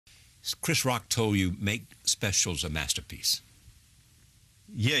Chris Rock told you make specials a masterpiece.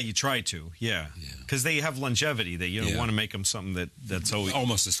 Yeah, you try to. Yeah, because they have longevity. They want to make them something that's always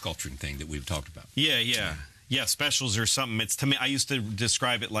almost a sculpturing thing that we've talked about. Yeah. Specials are something. It's to me. I used to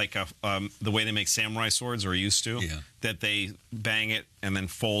describe it like the way they make samurai swords, or used to. Yeah. That they bang it and then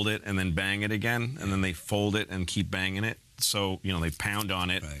fold it and then bang it again, and then they fold it and keep banging it. So they pound on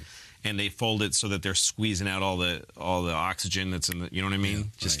it. Right. And they fold it so that they're squeezing out all the oxygen that's in the. You know what I mean? Yeah,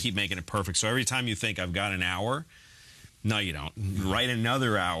 Just right. keep making it perfect. So every time you think I've got an hour. No, you don't. Write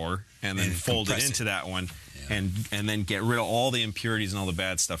another hour and then fold it into that one, and then get rid of all the impurities and all the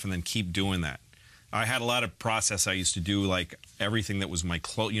bad stuff, and then keep doing that. I had a lot of process I used to do, like everything that was my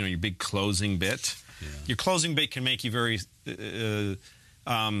your big closing bit. Yeah. Your closing bit can make you very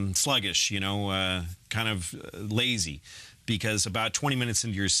sluggish, kind of lazy, because about 20 minutes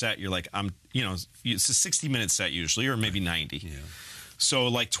into your set, you're like, it's a 60-minute set usually, or maybe 90. Yeah. So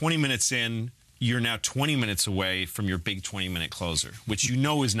like 20 minutes in, you're now 20 minutes away from your big 20-minute closer, which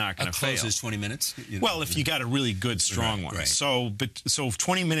is not going to fail. A close is 20 minutes? Well, if you got a really good, strong one. Right. So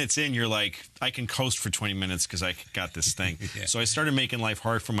 20 minutes in, you're like, I can coast for 20 minutes because I got this thing. Yeah. So I started making life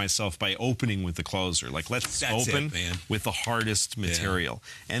hard for myself by opening with the closer. Like, let's open with the hardest material.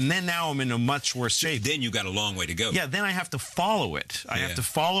 Yeah. And then now I'm in a much worse shape. Then you got a long way to go. Yeah, then I have to follow it. I have to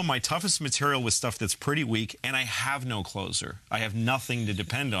follow my toughest material with stuff that's pretty weak, and I have no closer. I have nothing to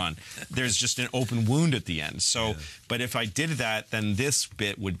depend on. There's just an open wound at the end. So, but if I did that, then this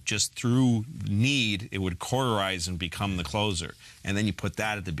bit would just through need, it would cauterize and become the closer. And then you put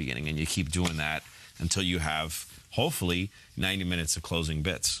that at the beginning, and you keep doing that until you have, hopefully, 90 minutes of closing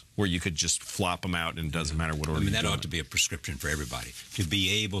bits where you could just flop them out and it doesn't matter what order that ought to be a prescription for everybody, to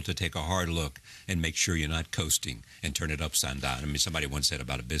be able to take a hard look and make sure you're not coasting and turn it upside down. I mean, somebody once said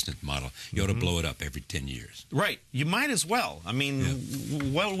about a business model, you ought to blow it up every 10 years. Right. You might as well. I mean,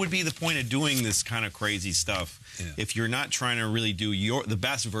 what would be the point of doing this kind of crazy stuff if you're not trying to really do the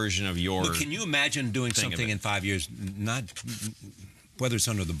best version of your Well, can you imagine doing something in 5 years, not whether it's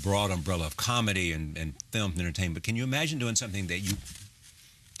under the broad umbrella of comedy and film and entertainment, but can you imagine doing something that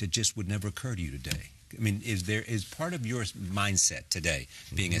just would never occur to you today? I mean, is part of your mindset today,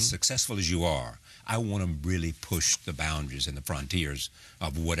 being as successful as you are, I want to really push the boundaries and the frontiers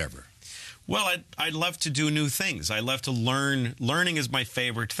of whatever? Well, I'd love to do new things. I love to learn. Learning is my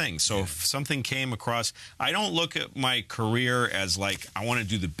favorite thing. So if something came across, I don't look at my career as like, I want to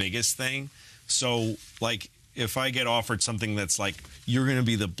do the biggest thing. So like, if I get offered something that's like, you're going to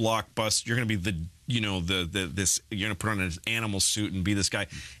be the blockbuster, you're going to be the, you're going to put on an animal suit and be this guy, and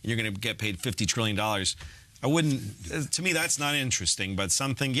you're going to get paid $50 trillion. I wouldn't, to me, that's not interesting, but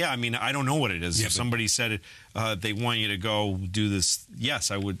something, I mean, I don't know what it is. If somebody said they want you to go do this, yes,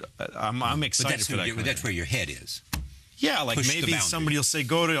 I would, I'm excited for that. But that's where your head is. Yeah, like maybe somebody will say,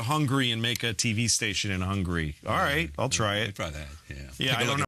 go to Hungary and make a TV station in Hungary. All right, I'll try it. Try that, Yeah, I don't know.